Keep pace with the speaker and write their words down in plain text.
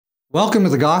Welcome to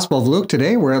the Gospel of Luke.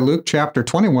 Today we're at Luke chapter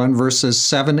 21, verses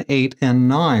 7, 8, and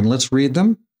 9. Let's read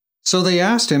them. So they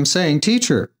asked him, saying,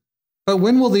 Teacher, but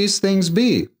when will these things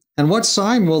be? And what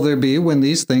sign will there be when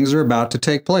these things are about to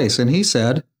take place? And he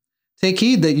said, Take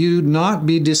heed that you not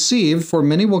be deceived, for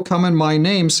many will come in my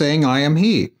name, saying, I am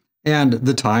he, and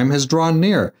the time has drawn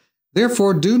near.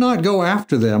 Therefore do not go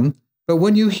after them. But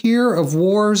when you hear of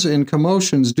wars and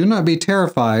commotions, do not be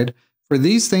terrified, for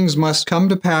these things must come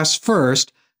to pass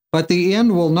first, but the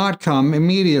end will not come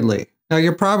immediately. Now,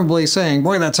 you're probably saying,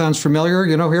 boy, that sounds familiar.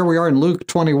 You know, here we are in Luke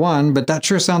 21, but that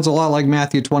sure sounds a lot like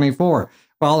Matthew 24.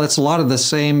 Well, it's a lot of the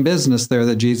same business there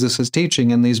that Jesus is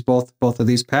teaching in these both of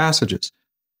these passages.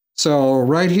 So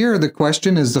right here, the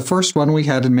question is the first one we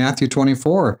had in Matthew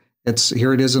 24.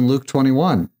 Here it is in Luke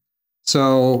 21.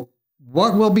 So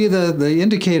what will be the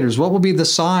indicators? What will be the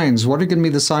signs? What are going to be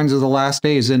the signs of the last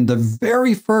days? And the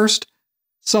very first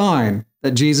sign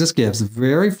that Jesus gives, the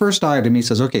very first item, he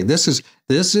says, okay, this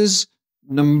is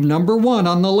number one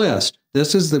on the list.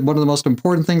 This is one of the most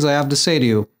important things I have to say to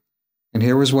you. And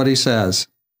here was what he says.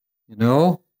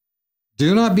 Do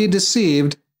not be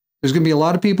deceived. There's going to be a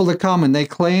lot of people that come and they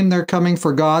claim they're coming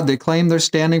for God. They claim they're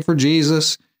standing for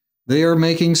Jesus. They are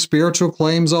making spiritual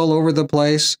claims all over the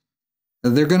place.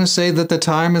 They're going to say that the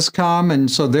time has come, and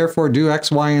so therefore do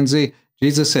X, Y, and Z.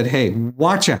 Jesus said, hey,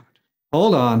 watch out.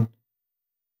 Hold on.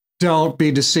 Don't be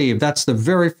deceived. That's the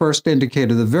very first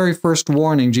indicator, the very first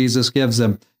warning Jesus gives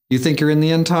them. You think you're in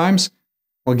the end times?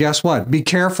 Well, guess what? Be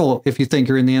careful if you think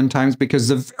you're in the end times, because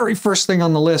the very first thing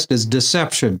on the list is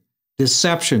deception.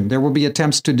 Deception. There will be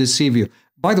attempts to deceive you.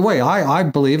 By the way, I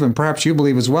believe, and perhaps you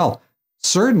believe as well,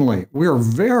 certainly we are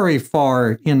very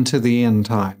far into the end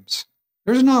times.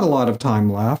 There's not a lot of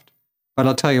time left. But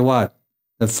I'll tell you what,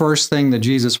 the first thing that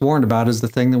Jesus warned about is the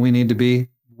thing that we need to be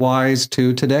wise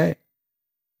to today.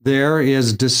 There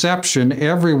is deception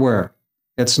everywhere.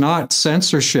 It's not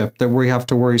censorship that we have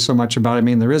to worry so much about. I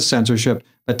mean, there is censorship,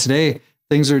 but today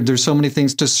there's so many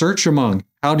things to search among.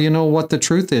 How do you know what the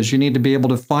truth is? You need to be able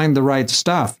to find the right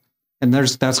stuff. And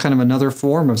that's kind of another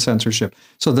form of censorship.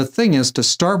 So the thing is to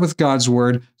start with God's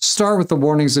word, start with the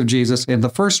warnings of Jesus. And the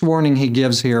first warning he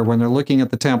gives here when they're looking at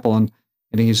the temple and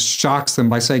he shocks them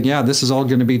by saying, yeah, this is all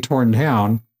going to be torn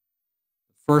down.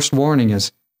 The first warning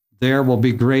is, there will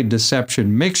be great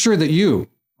deception. Make sure that you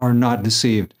are not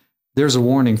deceived. There's a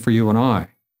warning for you and I.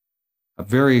 A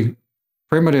very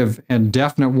primitive and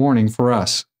definite warning for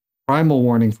us. Primal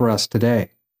warning for us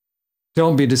today.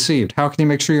 Don't be deceived. How can you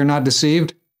make sure you're not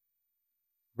deceived?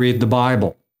 Read the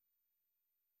Bible.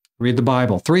 Read the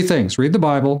Bible. Three things. Read the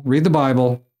Bible, read the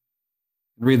Bible,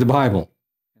 read the Bible.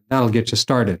 That'll get you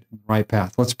started on the right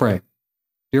path. Let's pray.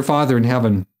 Dear Father in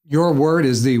heaven, your word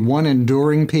is the one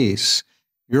enduring peace.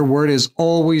 Your word is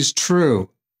always true,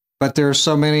 but there are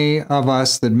so many of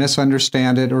us that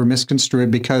misunderstand it or misconstrue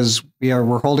it because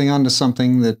we're holding on to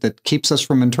something that keeps us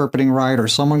from interpreting right, or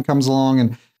someone comes along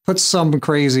and puts some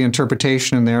crazy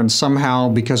interpretation in there, and somehow,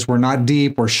 because we're not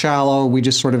deep or shallow, we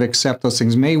just sort of accept those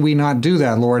things. May we not do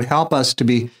that, Lord. Help us to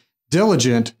be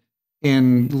diligent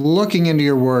in looking into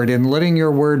your word and letting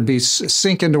your word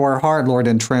sink into our heart, Lord,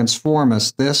 and transform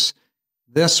us.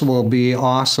 This will be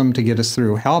awesome to get us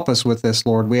through. Help us with this,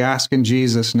 Lord. We ask in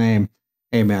Jesus' name.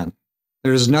 Amen.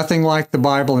 There's nothing like the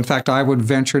Bible. In fact, I would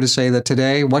venture to say that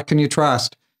today, what can you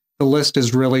trust? The list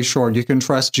is really short. You can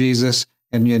trust Jesus,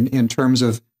 and in terms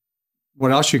of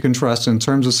what else you can trust, in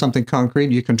terms of something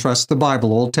concrete, you can trust the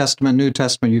Bible. Old Testament, New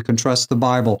Testament, you can trust the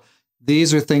Bible.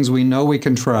 These are things we know we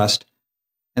can trust.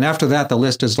 And after that, the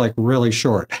list is like really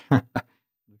short.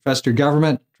 Trust your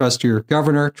government, trust your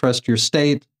governor, trust your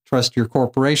state, trust your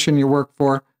corporation you work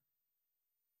for.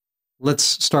 Let's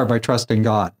start by trusting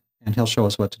God, and he'll show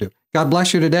us what to do. God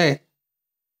bless you today.